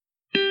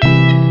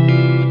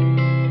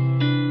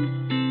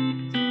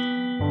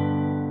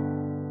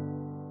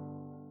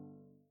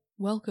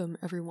Welcome,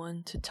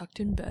 everyone, to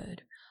Tucked in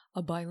Bed,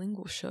 a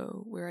bilingual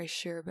show where I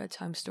share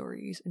bedtime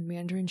stories in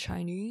Mandarin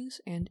Chinese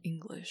and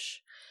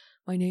English.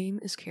 My name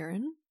is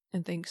Karen,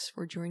 and thanks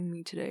for joining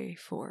me today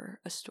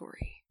for a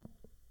story.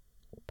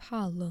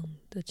 怕冷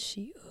的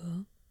企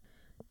鹅。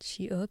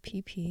企鹅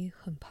皮皮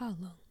很怕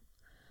冷，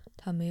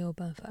它没有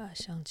办法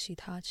像其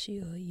他企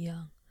鹅一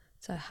样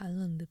在寒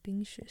冷的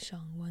冰雪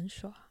上玩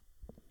耍。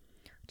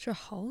这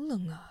好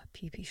冷啊，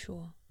皮皮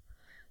说。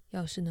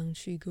要是能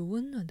去一个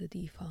温暖的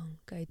地方，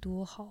该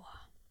多好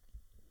啊！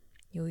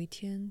有一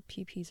天，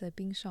皮皮在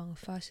冰上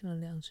发现了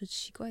2只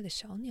奇怪的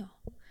小鸟，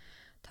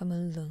它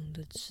们冷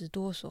得直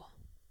哆嗦。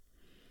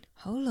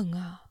好冷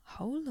啊，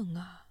好冷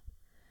啊！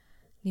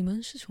你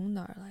们是从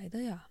哪儿来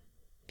的呀？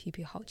皮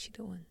皮好奇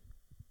地问。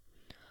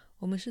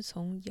我们是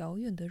从遥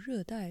远的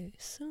热带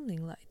森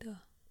林来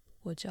的。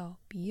我叫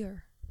比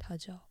尔，他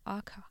叫阿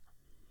卡。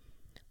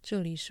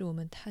这里是我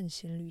们探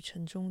险旅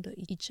程中的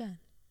一站。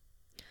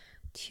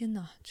天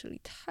哪，这里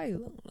太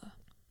冷了！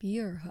比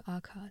尔和阿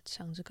卡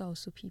抢着告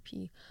诉皮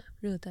皮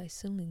热带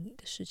森林里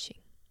的事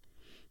情。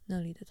那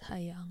里的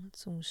太阳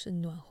总是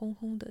暖烘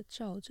烘的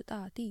照着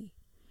大地。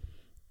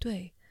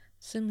对，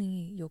森林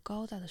里有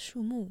高大的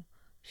树木、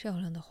漂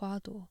亮的花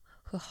朵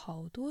和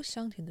好多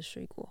香甜的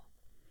水果。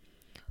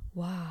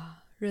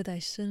哇，热带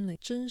森林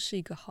真是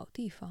一个好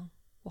地方，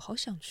我好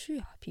想去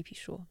啊！皮皮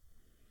说。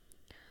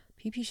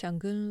皮皮想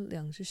跟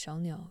2只小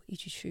鸟一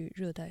起去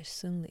热带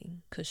森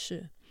林，可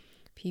是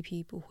皮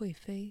皮不会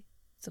飞，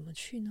怎么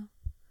去呢？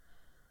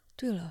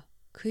对了，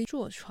可以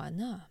坐船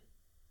啊！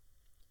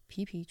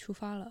皮皮出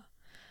发了，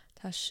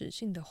他使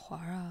劲地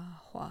划啊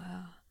划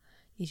啊，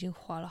已经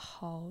划了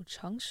好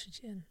长时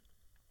间。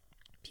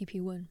皮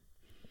皮问：“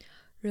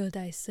热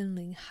带森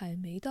林还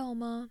没到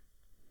吗？”“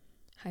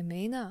还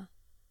没呢，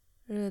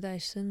热带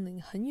森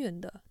林很远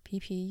的。”皮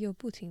皮又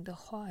不停地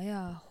划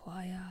呀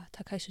划呀，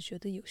他开始觉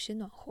得有些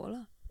暖和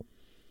了。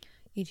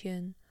一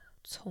天，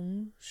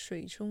从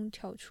水中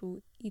跳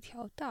出一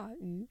条大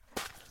鱼，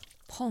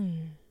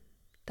砰！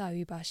大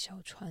鱼把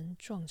小船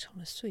撞成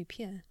了碎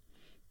片，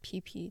皮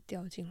皮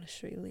掉进了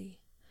水里。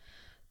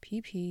皮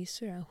皮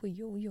虽然会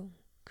游泳，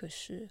可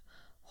是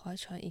划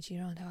船已经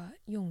让他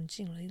用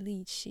尽了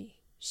力气。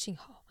幸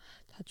好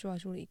他抓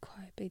住了一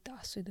块被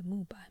打碎的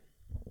木板。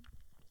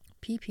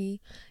皮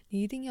皮，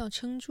你一定要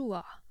撑住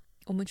啊！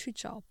我们去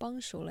找帮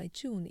手来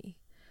救你。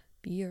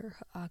比尔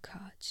和阿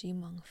卡急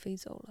忙飞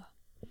走了。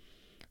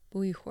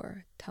不一会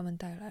儿，他们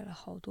带来了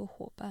好多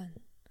伙伴。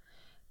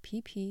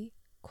皮皮，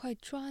快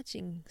抓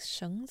紧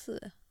绳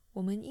子，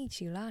我们一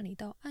起拉你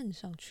到岸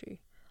上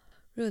去。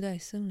热带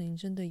森林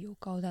真的有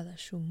高大的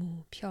树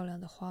木、漂亮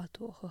的花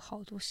朵和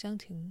好多香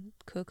甜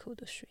可口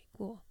的水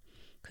果。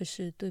可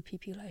是对皮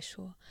皮来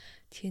说，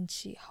天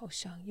气好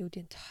像有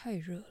点太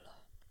热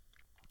了。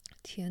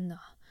天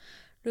哪，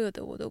热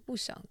得我都不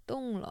想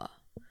动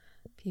了。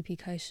皮皮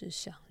开始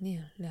想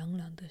念凉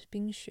凉的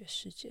冰雪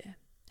世界，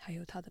还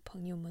有他的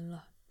朋友们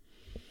了。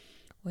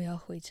我要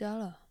回家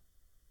了。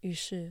于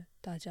是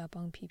大家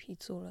帮皮皮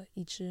做了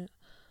一只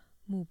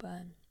木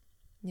板，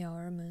鸟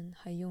儿们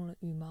还用了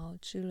羽毛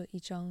织了一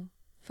张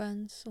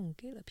帆送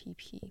给了皮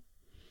皮。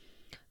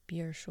比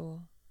尔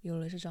说，有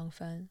了这张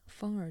帆，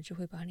风儿就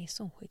会把你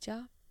送回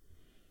家。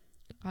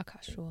阿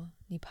卡说，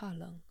你怕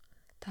冷，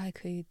它还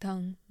可以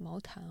当毛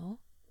毯哦。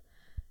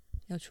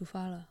要出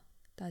发了，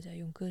大家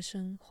用歌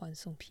声欢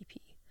送皮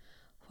皮，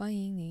欢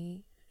迎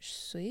你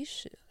随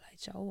时来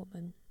找我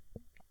们。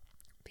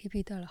皮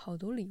皮带了好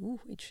多礼物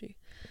回去，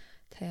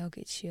他要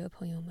给企鹅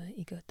朋友们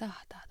一个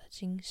大大的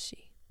惊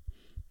喜。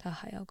他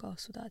还要告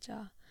诉大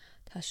家，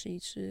他是一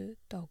只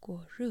到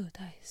过热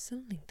带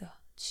森林的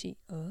企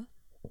鹅。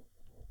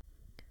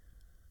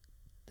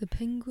The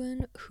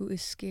penguin who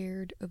is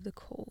scared of the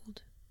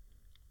cold.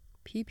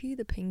 Pee-Pee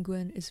the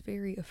penguin is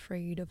very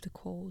afraid of the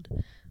cold,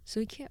 so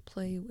he can't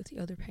play with the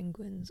other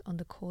penguins on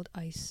the cold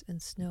ice and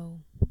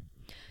snow.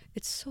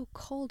 It's so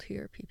cold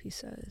here, Pee-Pee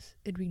says.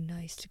 It'd be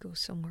nice to go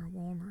somewhere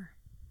warmer.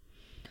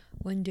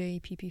 One day,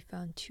 Pee-Pee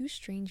found 2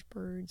 strange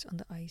birds on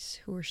the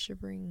ice who were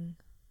shivering.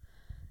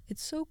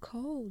 It's so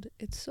cold,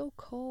 it's so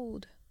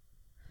cold.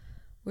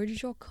 Where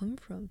did y'all come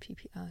from?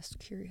 Pee-Pee asked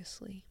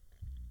curiously.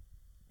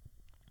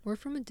 We're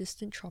from a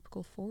distant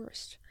tropical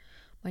forest.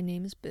 My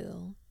name is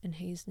Bill, and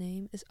his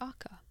name is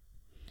Akka.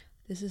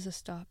 This is a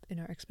stop in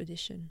our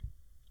expedition.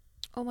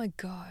 Oh my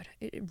God,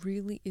 it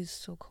really is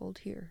so cold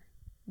here.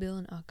 Bill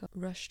and Akka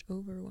rushed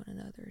over one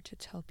another to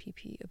tell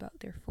Pee-Pee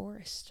about their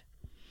forest.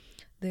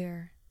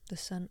 There, the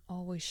sun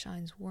always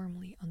shines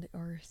warmly on the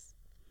earth.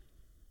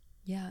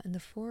 Yeah, and the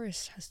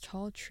forest has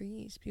tall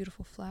trees,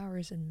 beautiful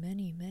flowers, and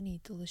many,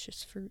 many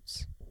delicious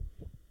fruits.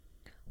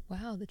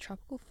 Wow, the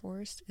tropical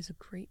forest is a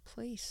great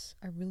place.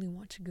 I really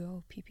want to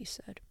go, Pee-Pee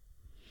said.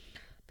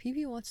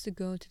 Pee-Pee wants to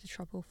go to the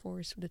tropical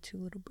forest with the 2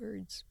 little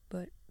birds,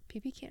 but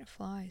Pee-Pee can't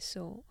fly,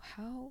 so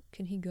how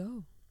can he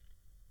go?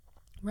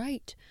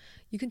 Right,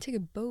 you can take a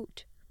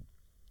boat.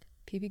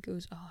 Pee-Pee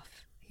goes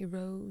off. He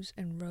rows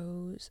and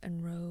rows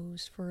and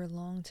rows for a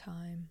long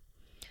time.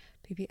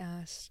 Pee-Pee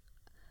asks,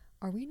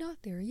 Are we not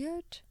there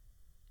yet?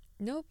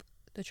 Nope,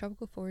 The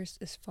tropical forest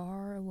is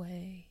far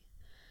away.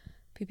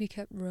 Pee-Pee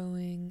kept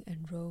rowing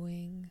and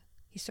rowing.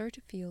 He started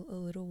to feel a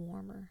little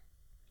warmer.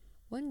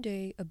 One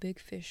day, a big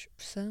fish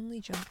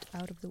suddenly jumped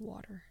out of the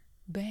water.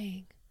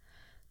 Bang!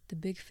 The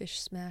big fish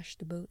smashed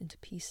the boat into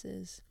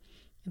pieces,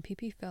 and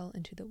Pee-Pee fell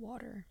into the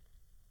water.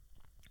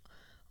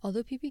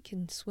 Although Pee-Pee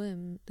can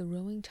swim, the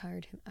rowing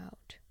tired him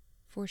out.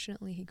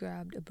 Fortunately, he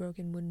grabbed a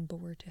broken wooden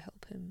board to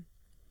help him.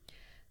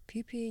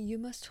 Pee-Pee, you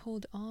must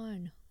hold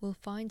on. We'll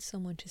find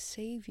someone to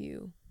save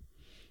you.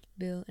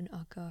 Bill and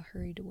Akka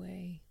hurried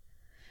away.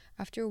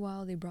 After a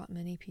while, they brought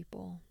many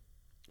people.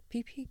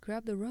 Pee-Pee,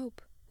 grab the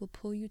rope. We'll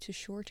pull you to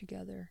shore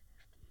together.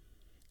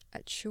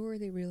 At shore,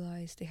 they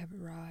realized they have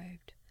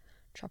arrived.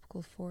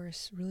 Tropical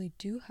forests really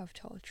do have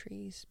tall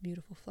trees,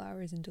 beautiful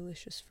flowers, and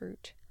delicious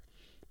fruit.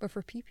 But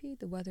for Pee-Pee,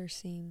 the weather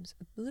seems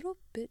a little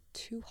bit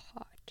too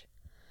hot.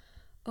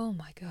 Oh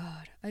my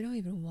God, I don't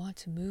even want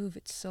to move.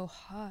 It's so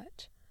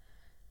hot.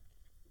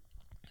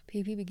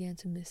 Pee-Pee began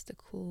to miss the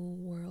cool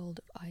world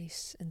of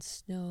ice and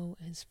snow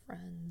and his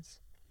friends.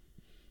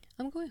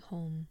 I'm going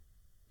home.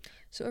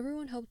 So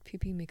everyone helped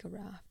Pee-Pee make a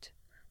raft.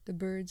 The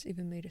birds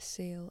even made a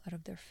sail out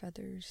of their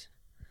feathers.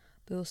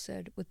 Bill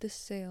said, with this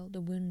sail, the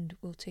wind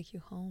will take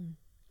you home.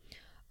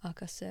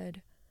 Akka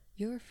said,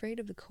 you're afraid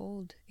of the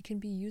cold. It can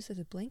be used as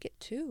a blanket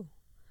too.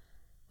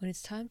 When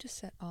it's time to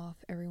set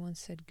off, everyone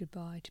said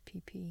goodbye to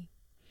Pee-Pee.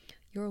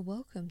 You're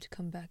welcome to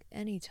come back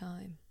any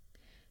time.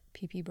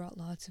 Pee-Pee brought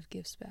lots of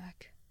gifts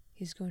back.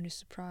 He's going to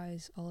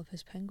surprise all of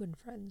his penguin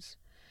friends.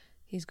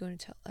 He's going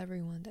to tell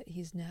everyone that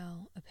he's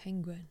now a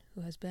penguin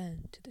who has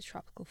been to the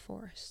tropical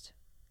forest.